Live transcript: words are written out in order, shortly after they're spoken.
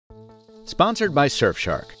Sponsored by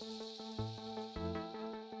Surfshark.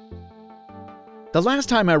 The last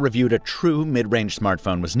time I reviewed a true mid-range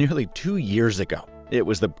smartphone was nearly 2 years ago. It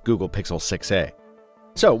was the Google Pixel 6a.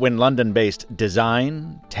 So when London-based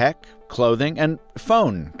design, tech, clothing, and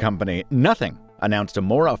phone company Nothing announced a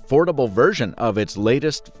more affordable version of its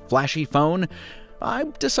latest flashy phone, I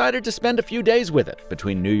decided to spend a few days with it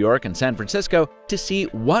between New York and San Francisco to see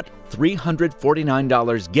what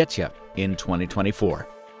 $349 gets you in 2024.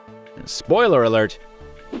 And spoiler alert,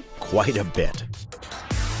 quite a bit.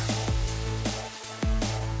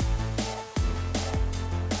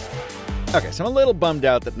 Okay, so I'm a little bummed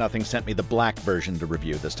out that Nothing sent me the black version to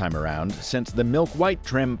review this time around, since the milk white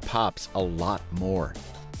trim pops a lot more.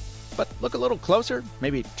 But look a little closer,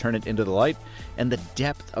 maybe turn it into the light, and the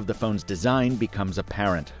depth of the phone's design becomes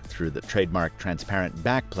apparent through the trademark transparent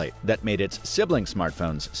backplate that made its sibling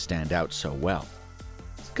smartphones stand out so well.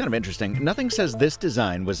 It's kind of interesting. Nothing says this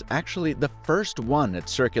design was actually the first one it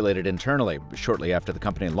circulated internally shortly after the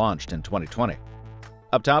company launched in 2020.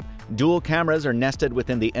 Up top, dual cameras are nested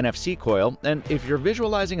within the NFC coil, and if you're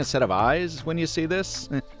visualizing a set of eyes when you see this,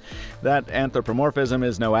 that anthropomorphism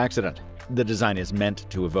is no accident. The design is meant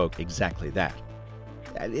to evoke exactly that.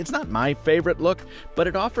 It's not my favorite look, but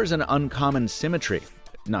it offers an uncommon symmetry,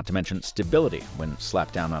 not to mention stability when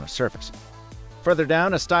slapped down on a surface. Further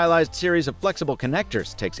down, a stylized series of flexible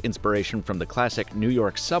connectors takes inspiration from the classic New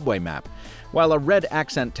York subway map, while a red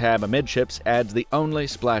accent tab amidships adds the only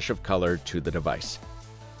splash of color to the device.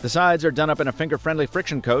 The sides are done up in a finger-friendly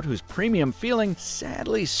friction coat whose premium feeling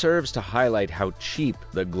sadly serves to highlight how cheap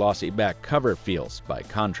the glossy back cover feels by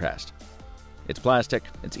contrast. It's plastic,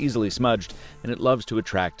 it's easily smudged, and it loves to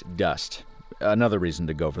attract dust. Another reason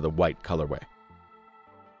to go for the white colorway.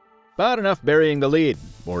 But enough burying the lead,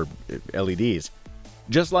 or LEDs.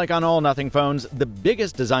 Just like on all Nothing phones, the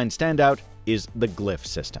biggest design standout is the glyph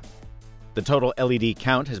system. The total LED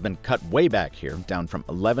count has been cut way back here, down from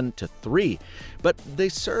 11 to 3, but they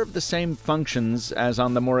serve the same functions as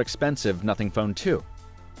on the more expensive Nothing Phone 2.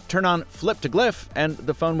 Turn on Flip to Glyph, and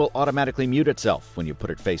the phone will automatically mute itself when you put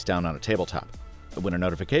it face down on a tabletop. When a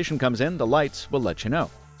notification comes in, the lights will let you know.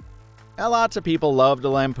 Lots of people love to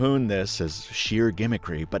lampoon this as sheer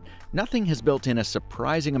gimmickry, but Nothing has built in a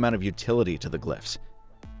surprising amount of utility to the glyphs.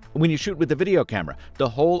 When you shoot with the video camera, the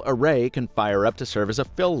whole array can fire up to serve as a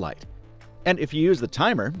fill light. And if you use the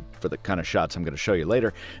timer, for the kind of shots I'm going to show you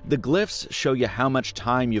later, the glyphs show you how much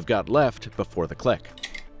time you've got left before the click.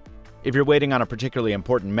 If you're waiting on a particularly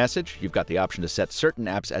important message, you've got the option to set certain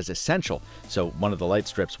apps as essential, so one of the light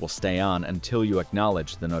strips will stay on until you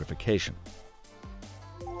acknowledge the notification.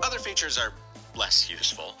 Other features are less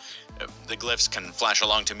useful. The glyphs can flash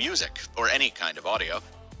along to music or any kind of audio.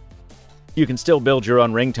 You can still build your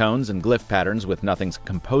own ringtones and glyph patterns with Nothing's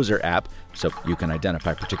Composer app, so you can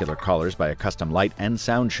identify particular callers by a custom light and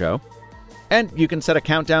sound show. And you can set a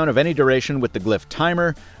countdown of any duration with the glyph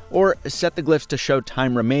timer, or set the glyphs to show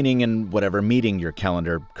time remaining in whatever meeting your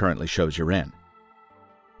calendar currently shows you're in.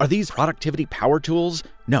 Are these productivity power tools?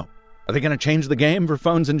 No. Are they going to change the game for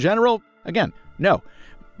phones in general? Again, no.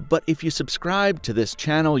 But if you subscribe to this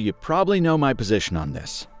channel, you probably know my position on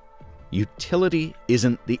this. Utility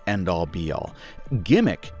isn't the end-all be-all.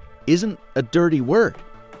 Gimmick isn't a dirty word.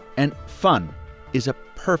 And fun is a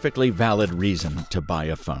perfectly valid reason to buy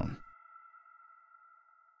a phone.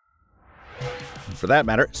 For that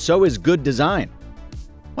matter, so is good design.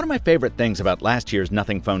 One of my favorite things about last year's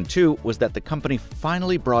Nothing Phone 2 was that the company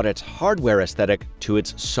finally brought its hardware aesthetic to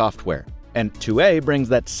its software. And 2A brings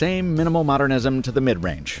that same minimal modernism to the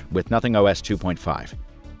mid-range with Nothing OS 2.5.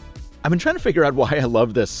 I've been trying to figure out why I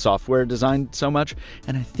love this software design so much,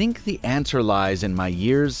 and I think the answer lies in my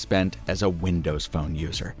years spent as a Windows Phone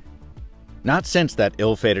user. Not since that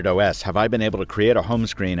ill-fated OS have I been able to create a home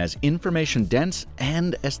screen as information-dense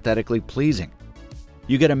and aesthetically pleasing.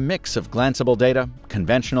 You get a mix of glanceable data,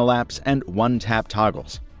 conventional apps, and one-tap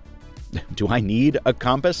toggles. Do I need a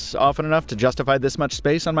compass often enough to justify this much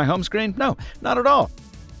space on my home screen? No, not at all.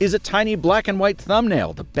 Is a tiny black and white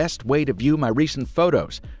thumbnail the best way to view my recent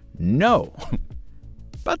photos? No.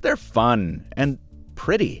 But they're fun and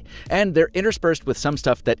pretty, and they're interspersed with some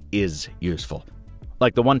stuff that is useful,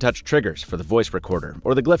 like the one-touch triggers for the voice recorder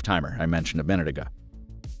or the glyph timer I mentioned a minute ago.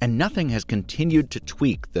 And Nothing has continued to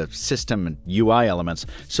tweak the system and UI elements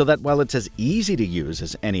so that while it's as easy to use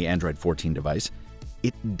as any Android 14 device,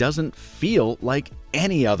 it doesn't feel like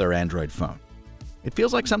any other Android phone. It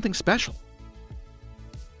feels like something special.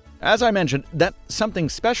 As I mentioned, that something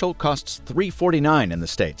special costs $349 in the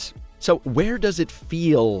States. So where does it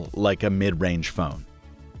feel like a mid-range phone?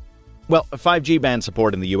 Well, 5G band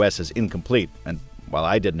support in the US is incomplete, and while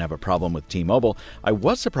I didn't have a problem with T-Mobile, I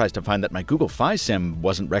was surprised to find that my Google Fi SIM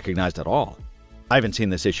wasn't recognized at all. I haven't seen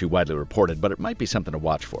this issue widely reported, but it might be something to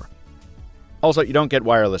watch for. Also, you don't get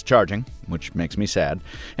wireless charging, which makes me sad.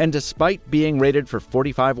 And despite being rated for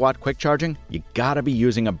 45-watt quick charging, you gotta be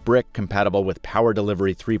using a brick compatible with Power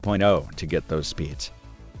Delivery 3.0 to get those speeds.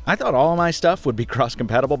 I thought all of my stuff would be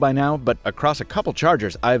cross-compatible by now, but across a couple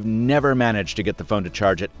chargers, I've never managed to get the phone to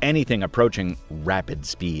charge at anything approaching rapid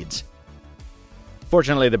speeds.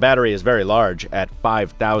 Fortunately, the battery is very large at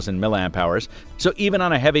 5,000 milliamp hours, so even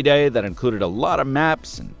on a heavy day that included a lot of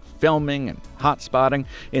maps and filming and hotspotting,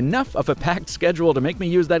 enough of a packed schedule to make me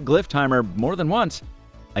use that glyph timer more than once,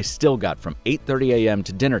 I still got from 8:30 a.m.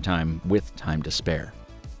 to dinner time with time to spare.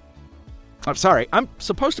 Oh, sorry, I'm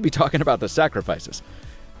supposed to be talking about the sacrifices.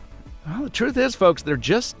 Well, the truth is, folks, there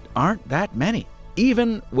just aren't that many,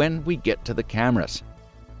 even when we get to the cameras.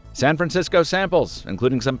 San Francisco samples,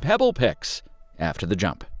 including some Pebble pics, after the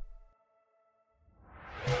jump.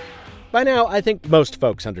 By now, I think most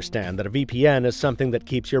folks understand that a VPN is something that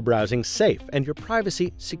keeps your browsing safe and your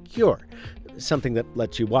privacy secure. Something that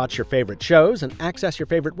lets you watch your favorite shows and access your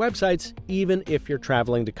favorite websites, even if you're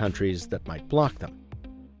traveling to countries that might block them.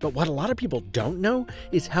 But what a lot of people don't know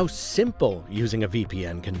is how simple using a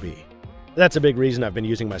VPN can be. That's a big reason I've been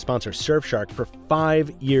using my sponsor Surfshark for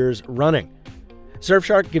 5 years running.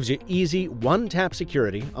 Surfshark gives you easy one-tap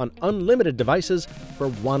security on unlimited devices for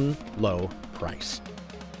one low price.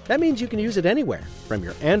 That means you can use it anywhere, from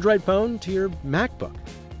your Android phone to your MacBook,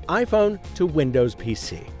 iPhone to Windows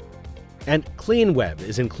PC. And Clean Web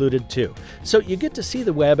is included too, so you get to see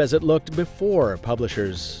the web as it looked before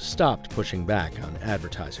publishers stopped pushing back on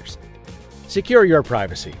advertisers. Secure your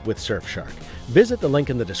privacy with Surfshark. Visit the link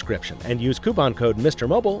in the description and use coupon code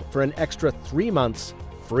MrMobile for an extra 3 months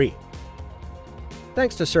free.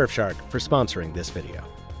 Thanks to Surfshark for sponsoring this video.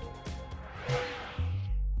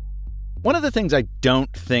 One of the things I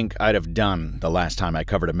don't think I'd have done the last time I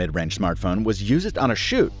covered a mid-range smartphone was use it on a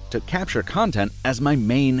shoot to capture content as my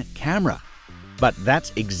main camera. But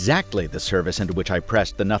that's exactly the service into which I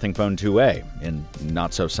pressed the Nothing Phone 2A in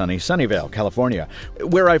not-so-sunny Sunnyvale, California,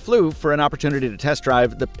 where I flew for an opportunity to test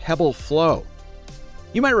drive the Pebble Flow.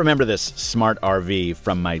 You might remember this smart RV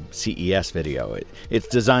from my CES video. It's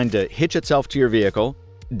designed to hitch itself to your vehicle,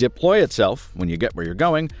 deploy itself when you get where you're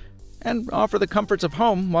going, and offer the comforts of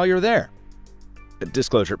home while you're there.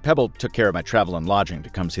 Disclosure, Pebble took care of my travel and lodging to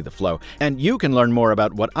come see the Flow, and you can learn more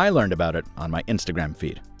about what I learned about it on my Instagram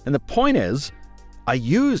feed. And the point is, I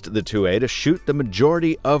used the 2A to shoot the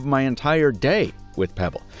majority of my entire day with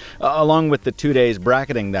Pebble, along with the 2 days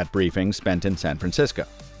bracketing that briefing spent in San Francisco.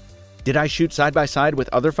 Did I shoot side by side with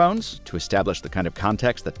other phones to establish the kind of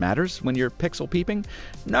context that matters when you're pixel peeping?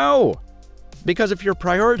 No! Because if you're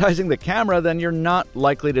prioritizing the camera, then you're not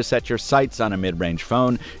likely to set your sights on a mid-range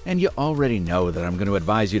phone, and you already know that I'm going to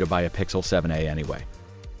advise you to buy a Pixel 7a anyway.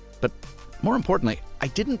 But more importantly, I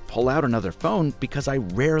didn't pull out another phone because I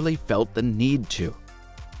rarely felt the need to.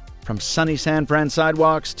 From sunny San Fran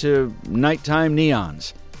sidewalks to nighttime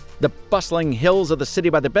neons, the bustling hills of the city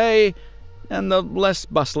by the bay, and the less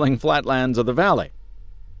bustling flatlands of the valley.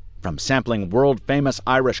 From sampling world-famous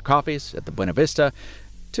Irish coffees at the Buena Vista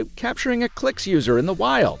to capturing a Clicks user in the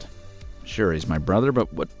wild. Sure, he's my brother,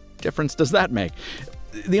 but what difference does that make?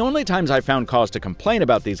 The only times I found cause to complain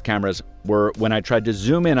about these cameras were when I tried to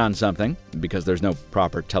zoom in on something, because there's no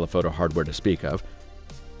proper telephoto hardware to speak of,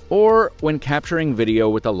 or when capturing video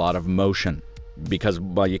with a lot of motion, because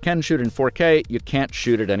while you can shoot in 4K, you can't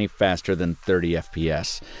shoot it any faster than 30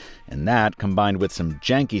 FPS. And that, combined with some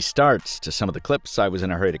janky starts to some of the clips I was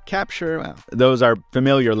in a hurry to capture, well, those are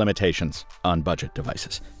familiar limitations on budget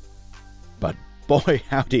devices. But boy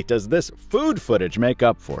howdy, does this food footage make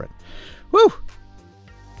up for it. Whew!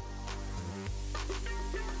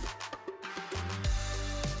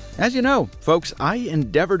 As you know, folks, I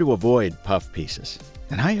endeavor to avoid puff pieces,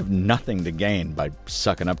 and I have nothing to gain by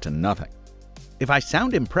sucking up to nothing. If I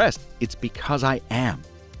sound impressed, it's because I am.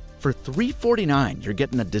 For $349, you're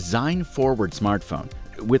getting a design-forward smartphone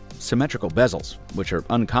with symmetrical bezels, which are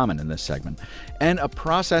uncommon in this segment, and a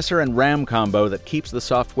processor and RAM combo that keeps the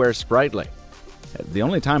software sprightly. The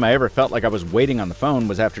only time I ever felt like I was waiting on the phone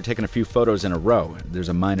was after taking a few photos in a row. There's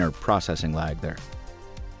a minor processing lag there.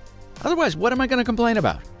 Otherwise, what am I going to complain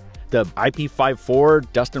about? The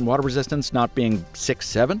IP54 dust and water resistance not being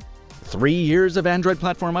 6.7? 3 years of Android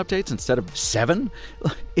platform updates instead of 7?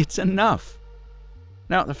 It's enough.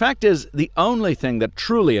 Now, the fact is, the only thing that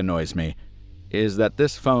truly annoys me is that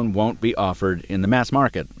this phone won't be offered in the mass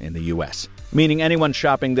market in the US, meaning anyone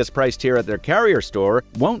shopping this price tier at their carrier store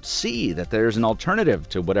won't see that there's an alternative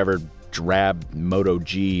to whatever drab Moto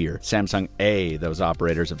G or Samsung A those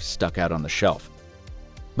operators have stuck out on the shelf.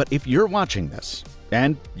 But if you're watching this,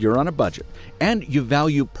 and you're on a budget, and you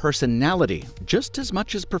value personality just as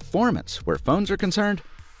much as performance where phones are concerned,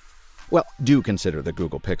 well, do consider the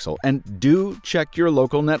Google Pixel, and do check your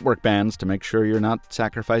local network bands to make sure you're not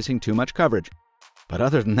sacrificing too much coverage. But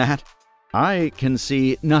other than that, I can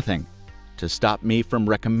see nothing to stop me from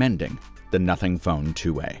recommending the Nothing Phone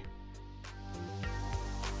 2A.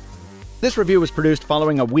 This review was produced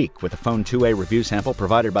following a week with a Phone 2A review sample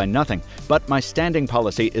provided by Nothing, but my standing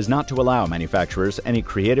policy is not to allow manufacturers any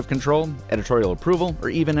creative control, editorial approval, or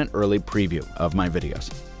even an early preview of my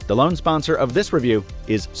videos. The lone sponsor of this review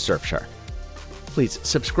is Surfshark. Please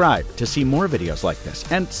subscribe to see more videos like this,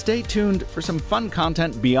 and stay tuned for some fun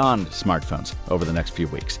content beyond smartphones over the next few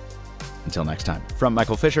weeks. Until next time, from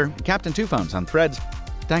Michael Fisher, Captain Two Phones on Threads,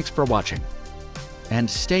 thanks for watching. And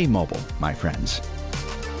stay mobile, my friends.